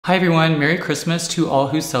Hi everyone, Merry Christmas to all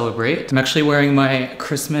who celebrate. I'm actually wearing my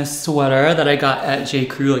Christmas sweater that I got at J.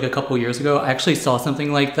 Crew like a couple years ago. I actually saw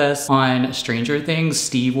something like this on Stranger Things.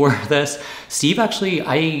 Steve wore this. Steve actually,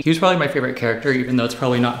 he was probably my favorite character, even though it's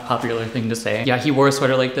probably not a popular thing to say. Yeah, he wore a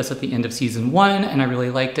sweater like this at the end of season 1 and I really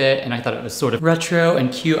liked it and I thought it was sort of retro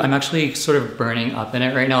and cute. I'm actually sort of burning up in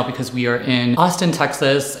it right now because we are in Austin,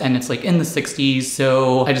 Texas and it's like in the 60s,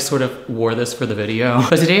 so I just sort of wore this for the video.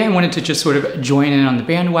 But today I wanted to just sort of join in on the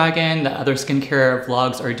bandwagon that other skincare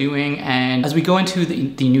vlogs are doing, and as we go into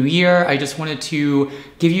the new year, I just wanted to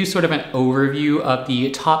give you sort of an overview of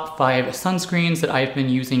the top 5 sunscreens that I've been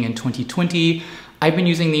using in 2020. I've been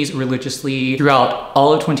using these religiously throughout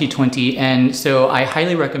all of 2020, and so I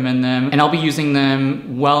highly recommend them, and I'll be using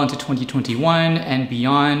them well into 2021 and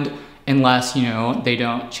beyond, unless, you know, they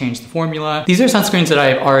don't change the formula. These are sunscreens that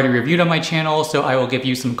I've already reviewed on my channel, so I will give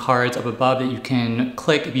you some cards up above that you can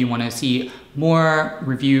click if you want to see more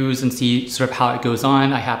reviews and see sort of how it goes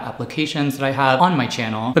on. I have applications that I have on my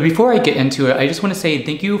channel. But before I get into it, I just want to say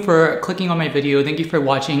thank you for clicking on my video. Thank you for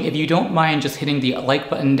watching. If you don't mind just hitting the like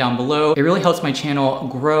button down below, it really helps my channel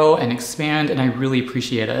grow and expand, and I really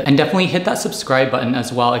appreciate it. And definitely hit that subscribe button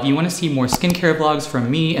as well. If you want to see more skincare vlogs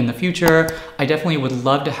from me in the future, I definitely would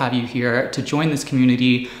love to have you here to join this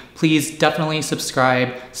community. Please definitely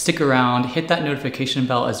subscribe, stick around, hit that notification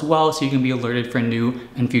bell as well so you can be alerted for new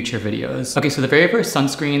and future videos. Okay, so the very first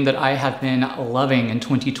sunscreen that I have been loving in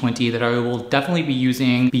 2020 that I will definitely be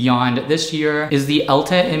using beyond this year is the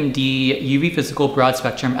EltaMD UV Physical Broad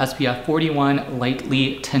Spectrum SPF 41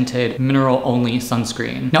 Lightly Tinted Mineral Only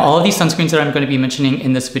Sunscreen. Now all of these sunscreens that I'm going to be mentioning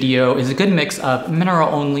in this video is a good mix of mineral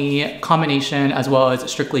only combination as well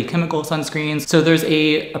as strictly chemical sunscreens. So there's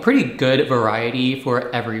a pretty good variety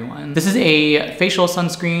for everyone. This is a facial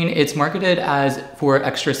sunscreen. It's marketed as for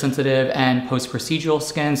extra sensitive and post-procedural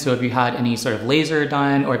skin. So if you had any sort of laser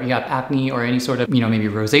done, or if you have acne or any sort of, you know, maybe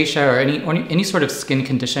rosacea or any sort of skin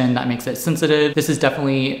condition that makes it sensitive, this is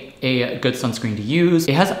definitely a good sunscreen to use.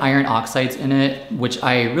 It has iron oxides in it, which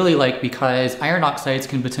I really like because iron oxides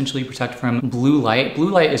can potentially protect from blue light. Blue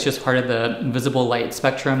light is just part of the visible light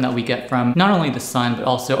spectrum that we get from not only the sun, but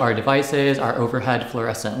also our devices, our overhead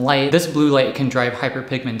fluorescent light. This blue light can drive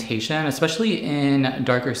hyperpigmentation, especially in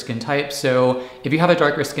darker skin types. So if you have a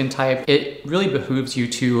darker skin type, it really behooves you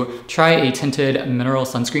to try a tinted mineral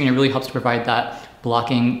sunscreen. It really helps provide that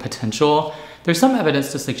blocking potential. There's some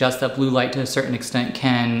evidence to suggest that blue light to a certain extent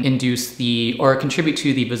can induce or contribute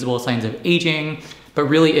to the visible signs of aging, but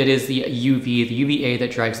really it is the UVA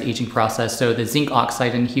that drives the aging process. So the zinc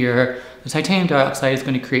oxide in here, the titanium dioxide is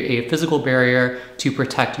going to create a physical barrier to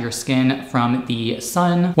protect your skin from the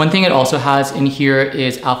sun. One thing it also has in here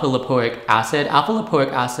is alpha lipoic acid. Alpha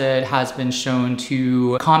lipoic acid has been shown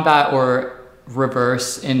to combat or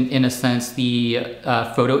reverse in a sense the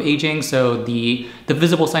photo aging, so the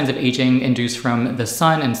visible signs of aging induced from the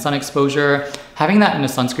sun and sun exposure. Having that in a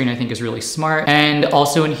sunscreen I think is really smart. And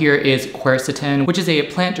also in here is quercetin, which is a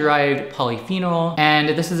plant-derived polyphenol, and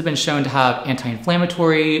this has been shown to have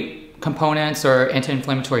anti-inflammatory components or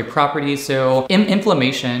anti-inflammatory properties. So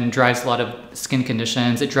inflammation drives a lot of skin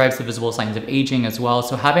conditions. It drives the visible signs of aging as well.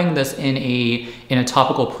 So having this in a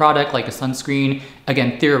topical product like a sunscreen,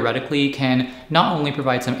 again, theoretically can not only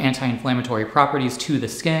provide some anti-inflammatory properties to the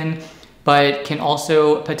skin, but can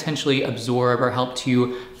also potentially absorb or help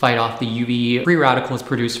to fight off the UV free radicals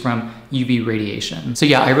produced from UV radiation. So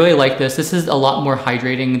yeah, I really like this. This is a lot more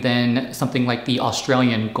hydrating than something like the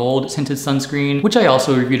Australian Gold tinted sunscreen, which I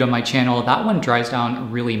also reviewed on my channel. That one dries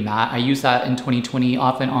down really matte. I used that in 2020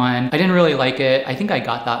 off and on. I didn't really like it. I think I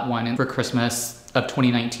got that one for Christmas of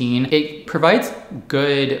 2019. It provides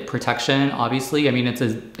good protection, obviously. I mean, it's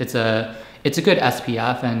a good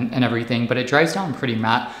SPF and everything, but it dries down pretty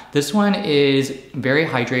matte. This one is very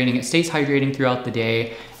hydrating. It stays hydrating throughout the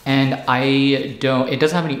day, and it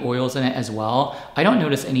doesn't have any oils in it as well. I don't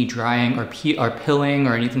notice any drying or pilling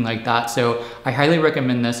or anything like that. So I highly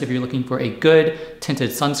recommend this if you're looking for a good tinted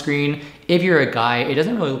sunscreen. If you're a guy, it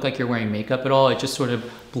doesn't really look like you're wearing makeup at all. It just sort of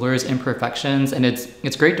blurs imperfections, and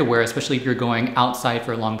it's great to wear, especially if you're going outside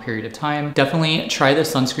for a long period of time. Definitely try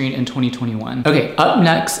this sunscreen in 2021. Okay, up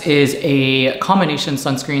next is a combination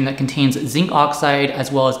sunscreen that contains zinc oxide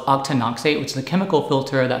as well as octinoxate, which is a chemical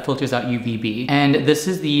filter that filters out UVB. And this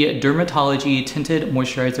is the DRMTLGY Tinted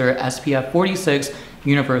Moisturizer SPF 46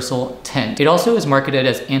 Universal Tint. It also is marketed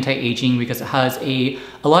as anti-aging because it has a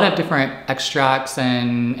lot of different extracts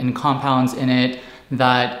and compounds in it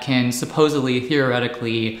that can supposedly,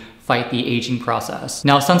 theoretically, fight the aging process.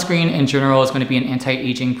 Now, sunscreen in general is going to be an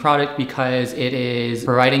anti-aging product because it is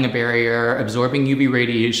providing a barrier, absorbing UV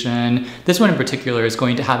radiation. This one in particular is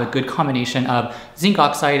going to have a good combination of zinc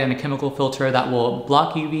oxide and a chemical filter that will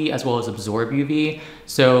block UV as well as absorb UV.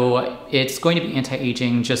 So it's going to be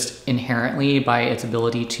anti-aging just inherently by its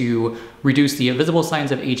ability to reduce the visible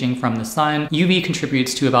signs of aging from the sun. UV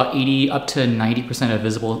contributes to about 80 up to 90% of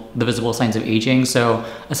the visible signs of aging. So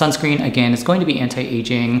a sunscreen, again, is going to be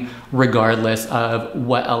anti-aging regardless of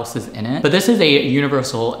what else is in it. But this is a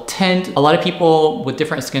universal tint. A lot of people with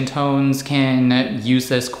different skin tones can use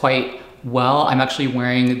this quite well. I'm actually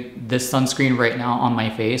wearing this sunscreen right now on my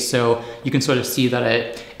face, so you can sort of see that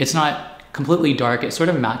it's not completely dark. It sort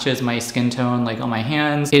of matches my skin tone, like on my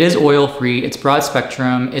hands. It is oil-free, it's broad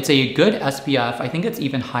spectrum, it's a good SPF. I think it's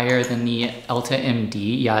even higher than the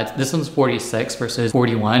EltaMD. Yeah, this one's 46 versus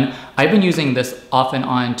 41. I've been using this off and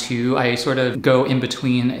on too. I sort of go in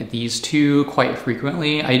between these two quite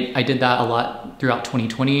frequently. I did that a lot throughout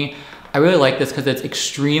 2020. I really like this because it's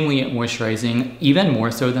extremely moisturizing, even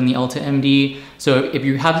more so than the EltaMD. So if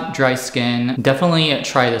you have dry skin, definitely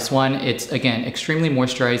try this one. It's, again, extremely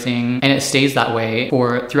moisturizing and it stays that way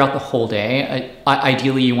for throughout the whole day.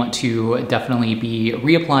 Ideally, you want to definitely be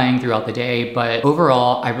reapplying throughout the day, but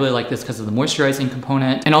overall, I really like this because of the moisturizing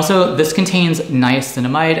component. And also, this contains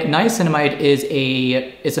niacinamide. Niacinamide is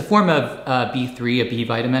a form of B3, a B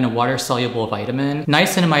vitamin, a water-soluble vitamin.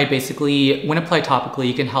 Niacinamide basically, when applied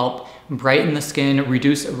topically, can help brighten the skin,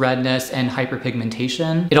 reduce redness and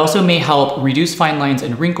hyperpigmentation. It also may help reduce fine lines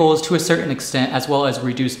and wrinkles to a certain extent, as well as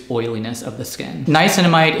reduce oiliness of the skin.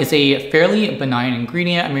 Niacinamide is a fairly benign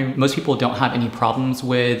ingredient. I mean, most people don't have any problems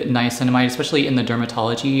with niacinamide, especially in the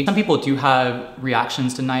dermatology. Some people do have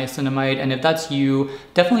reactions to niacinamide, and if that's you,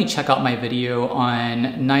 definitely check out my video on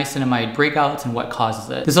niacinamide breakouts and what causes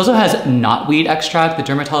it. This also has knotweed extract. The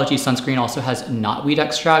dermatology sunscreen also has knotweed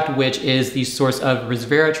extract, which is the source of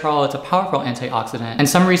resveratrol. It's a powerful antioxidant, and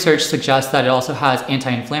some research suggests that it also has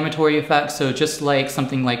anti-inflammatory effects. So just like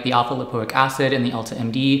something like the alpha lipoic acid in the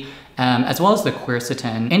EltaMD, as well as the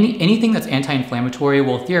quercetin. Anything that's anti-inflammatory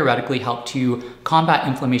will theoretically help to combat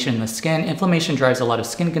inflammation in the skin. Inflammation drives a lot of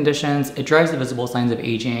skin conditions. It drives the visible signs of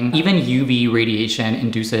aging. Even UV radiation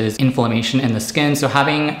induces inflammation in the skin. So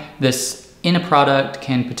having this in a product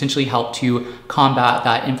can potentially help to combat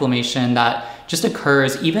that inflammation that just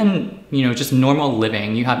occurs even, just normal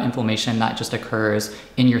living. You have inflammation that just occurs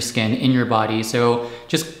in your skin, in your body. So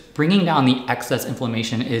just bringing down the excess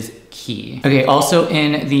inflammation is key. Okay, also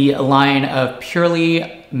in the line of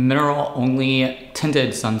purely mineral-only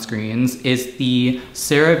tinted sunscreens is the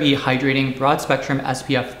CeraVe Hydrating Broad Spectrum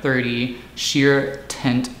SPF 30 Sheer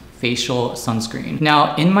Tint Facial Sunscreen.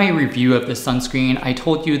 Now, in my review of this sunscreen, I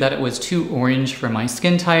told you that it was too orange for my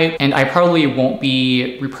skin type, and I probably won't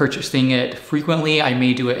be repurchasing it frequently. I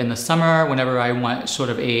may do it in the summer whenever I want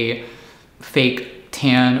sort of a fake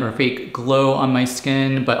tan or fake glow on my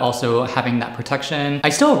skin, but also having that protection. I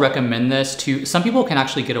still recommend this to, some people can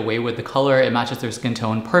actually get away with the color. It matches their skin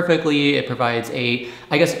tone perfectly. It provides I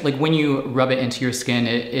guess like when you rub it into your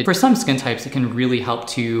skin, for some skin types, it can really help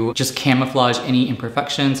to just camouflage any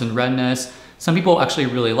imperfections and redness. Some people actually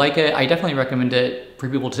really like it. I definitely recommend it for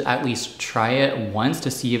people to at least try it once to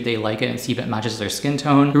see if they like it and see if it matches their skin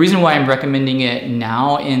tone. The reason why I'm recommending it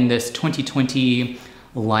now in this 2020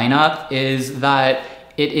 lineup is that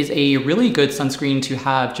it is a really good sunscreen to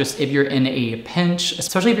have just if you're in a pinch,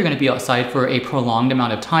 especially if you're going to be outside for a prolonged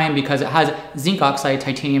amount of time, because it has zinc oxide,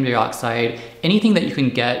 titanium dioxide, anything that you can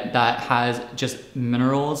get that has just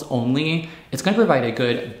minerals only. It's going to provide a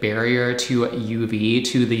good barrier to UV,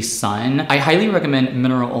 to the sun. I highly recommend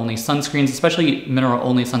mineral-only sunscreens, especially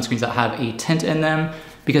mineral-only sunscreens that have a tint in them,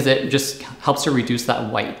 because it just helps to reduce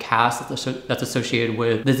that white cast that's associated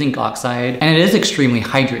with the zinc oxide. And it is extremely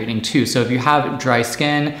hydrating too. So if you have dry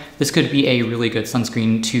skin, this could be a really good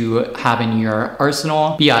sunscreen to have in your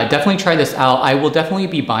arsenal. But yeah, definitely try this out. I will definitely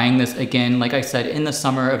be buying this again, like I said, in the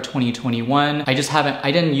summer of 2021.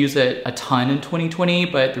 I didn't use it a ton in 2020,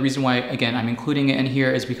 but the reason why, again, I'm including it in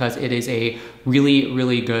here is because it is a really,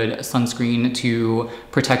 really good sunscreen to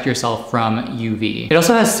protect yourself from UV. It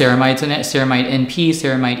also has ceramides in it, ceramide NP,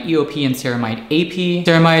 ceramide EOP, and ceramide AP.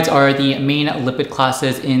 Ceramides are the main lipid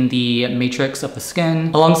classes in the matrix of the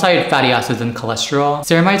skin, alongside fatty acids and cholesterol.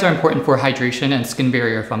 Ceramides are are important for hydration and skin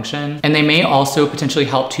barrier function, and they may also potentially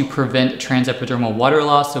help to prevent transepidermal water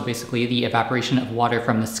loss, so basically the evaporation of water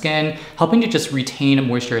from the skin, helping to just retain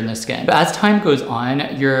moisture in the skin. But as time goes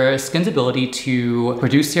on, your skin's ability to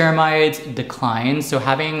produce ceramides declines, so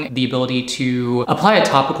having the ability to apply a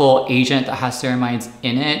topical agent that has ceramides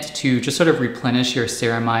in it to just sort of replenish your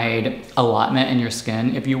ceramide allotment in your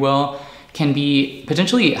skin, if you will, can be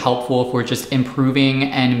potentially helpful for just improving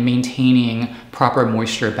and maintaining proper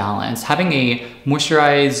moisture balance. Having a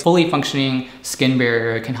moisturized, fully functioning skin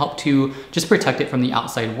barrier can help to just protect it from the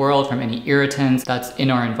outside world, from any irritants that's in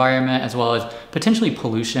our environment, as well as potentially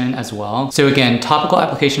pollution as well. So again, topical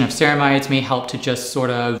application of ceramides may help to just sort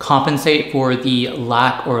of compensate for the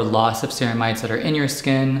lack or loss of ceramides that are in your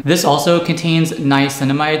skin. This also contains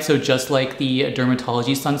niacinamide, so just like the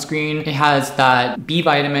Dermatology sunscreen, it has that B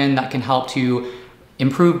vitamin that can help to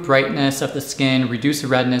improve brightness of the skin, reduce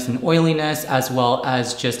redness and oiliness, as well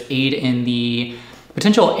as just aid in the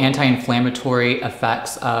potential anti-inflammatory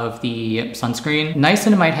effects of the sunscreen.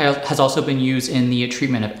 Niacinamide has also been used in the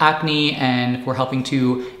treatment of acne and for helping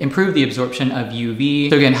to improve the absorption of UV.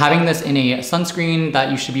 So again, having this in a sunscreen that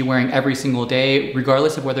you should be wearing every single day,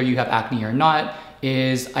 regardless of whether you have acne or not,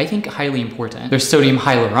 is, I think, highly important. There's sodium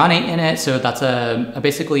hyaluronate in it, so that's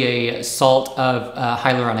basically a salt of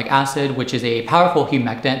hyaluronic acid, which is a powerful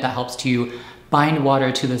humectant that helps to bind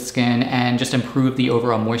water to the skin and just improve the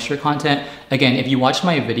overall moisture content. Again, if you watch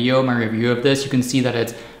my video, my review of this, you can see that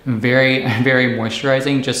it's very, very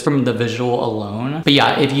moisturizing just from the visual alone. But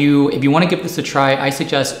yeah, if you want to give this a try, I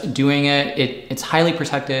suggest doing it. It's highly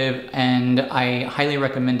protective, and I highly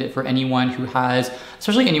recommend it for anyone who has,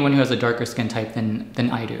 especially anyone who has a darker skin type than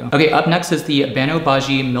I do. Okay, up next is the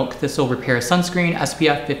Banobagi Milk Thistle Repair Sunscreen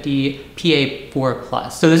SPF 50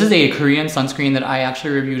 PA4+. So this is a Korean sunscreen that I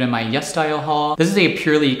actually reviewed in my Yes Style haul. This is a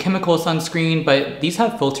purely chemical sunscreen, but these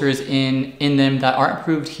have filters in them that aren't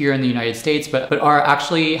approved here in the United States, but are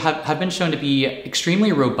actually have been shown to be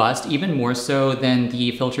extremely robust, even more so than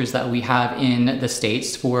the filters that we have in the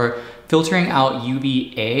States for filtering out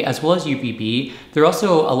UVA as well as UVB. They're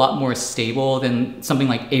also a lot more stable than something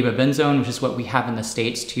like avobenzone, which is what we have in the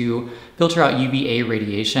States to filter out UVA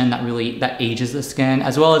radiation that ages the skin,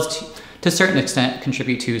 as well as to a certain extent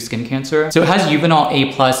contribute to skin cancer. So it has Uvenol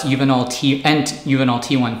A+, Uvenol T, and Uvenol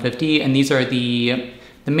T150, and these are the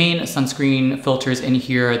main sunscreen filters in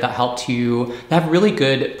here that have really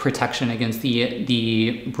good protection against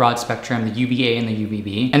the broad spectrum, the UVA and the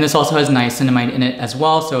UVB. And this also has niacinamide in it as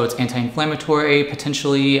well, so it's anti-inflammatory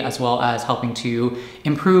potentially, as well as helping to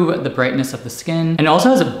improve the brightness of the skin. And it also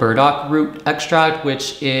has a burdock root extract,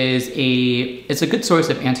 which is it's a good source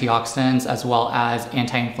of antioxidants as well as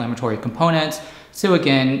anti-inflammatory components. So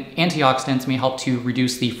again, antioxidants may help to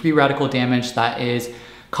reduce the free radical damage that is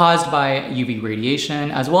caused by UV radiation,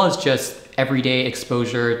 as well as just everyday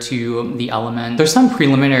exposure to the element. There's some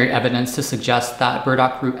preliminary evidence to suggest that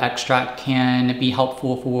burdock root extract can be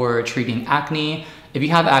helpful for treating acne. If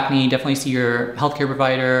you have acne, definitely see your healthcare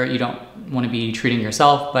provider. You don't want to be treating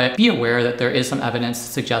yourself, but be aware that there is some evidence to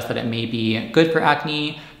suggest that it may be good for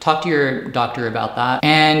acne. Talk to your doctor about that.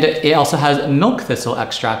 And it also has milk thistle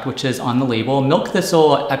extract, which is on the label. Milk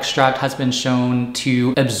thistle extract has been shown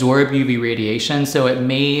to absorb UV radiation, so it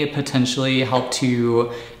may potentially help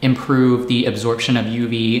to improve the absorption of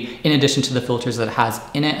UV in addition to the filters that it has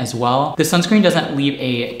in it as well. The sunscreen doesn't leave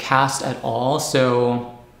a cast at all,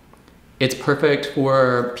 so it's perfect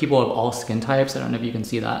for people of all skin types. I don't know if you can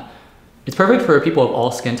see that. It's perfect for people of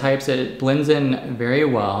all skin types. It blends in very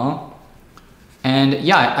well. And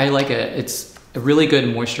yeah, I like it. It's a really good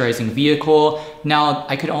moisturizing vehicle. Now,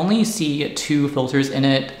 I could only see 2 filters in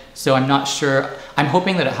it, so I'm not sure. I'm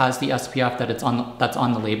hoping that it has the SPF that's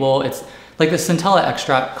on the label. It's like the centella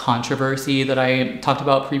extract controversy that I talked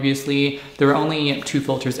about previously. There were only 2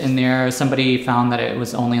 filters in there. Somebody found that it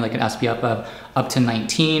was only like an SPF of up to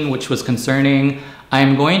 19, which was concerning.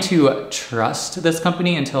 I'm going to trust this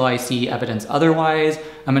company until I see evidence otherwise.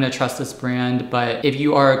 I'm gonna trust this brand, but if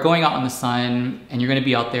you are going out in the sun and you're gonna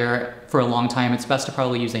be out there for a long time, it's best to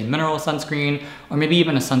probably use a mineral sunscreen, or maybe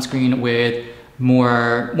even a sunscreen with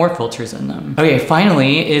more filters in them. Okay,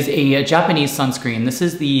 finally is a Japanese sunscreen. This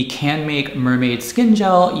is the Canmake Mermaid Skin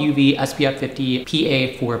Gel UV SPF 50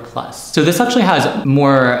 PA4+. So this actually has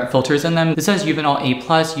more filters in them. This has Uvenol A+,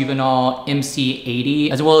 Uvenol MC80,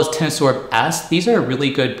 as well as Tinosorb S. These are really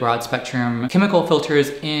good broad spectrum chemical filters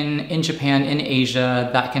in Japan, in Asia,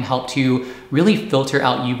 that can help to really filter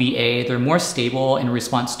out UVA. They're more stable in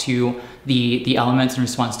response to the elements in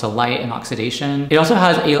response to light and oxidation. It also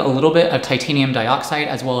has a little bit of titanium dioxide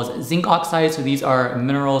as well as zinc oxide. So these are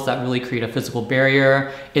minerals that really create a physical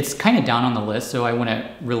barrier. It's kind of down on the list, so I wouldn't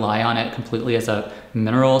rely on it completely as a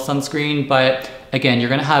mineral sunscreen, but again, you're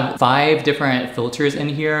gonna have 5 different filters in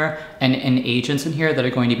here and agents in here that are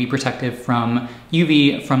going to be protective from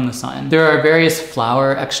UV from the sun. There are various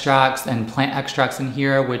flower extracts and plant extracts in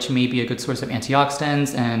here, which may be a good source of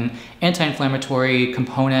antioxidants and anti-inflammatory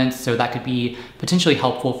components, so that could be potentially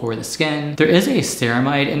helpful for the skin. There is a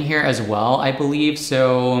ceramide in here as well, I believe,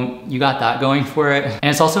 so you got that going for it. And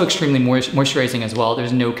it's also extremely moisturizing as well.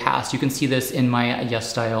 There's no cast. You can see this in my Yes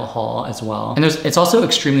Style haul as well. And it's also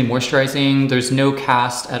extremely moisturizing. There's no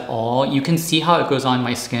cast at all. You can see how it goes on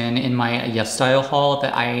my skin in my Yes Style haul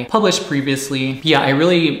that I published previously. But yeah, I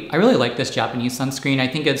really like this Japanese sunscreen. I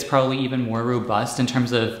think it's probably even more robust in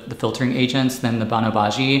terms of the filtering agents than the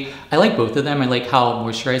Banobagi. I like both of them. I like how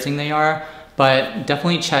moisturizing they are, but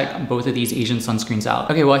definitely check both of these Asian sunscreens out.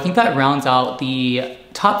 Okay, well, I think that rounds out the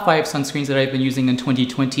top 5 sunscreens that I've been using in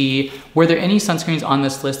 2020. Were there any sunscreens on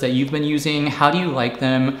this list that you've been using? How do you like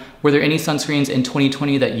them? Were there any sunscreens in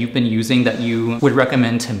 2020 that you've been using that you would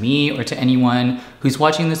recommend to me or to anyone who's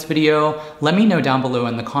watching this video? Let me know down below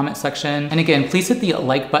in the comment section. And again, please hit the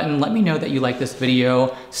like button. Let me know that you like this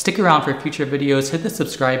video. Stick around for future videos. Hit the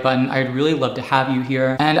subscribe button. I'd really love to have you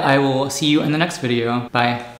here. And I will see you in the next video. Bye.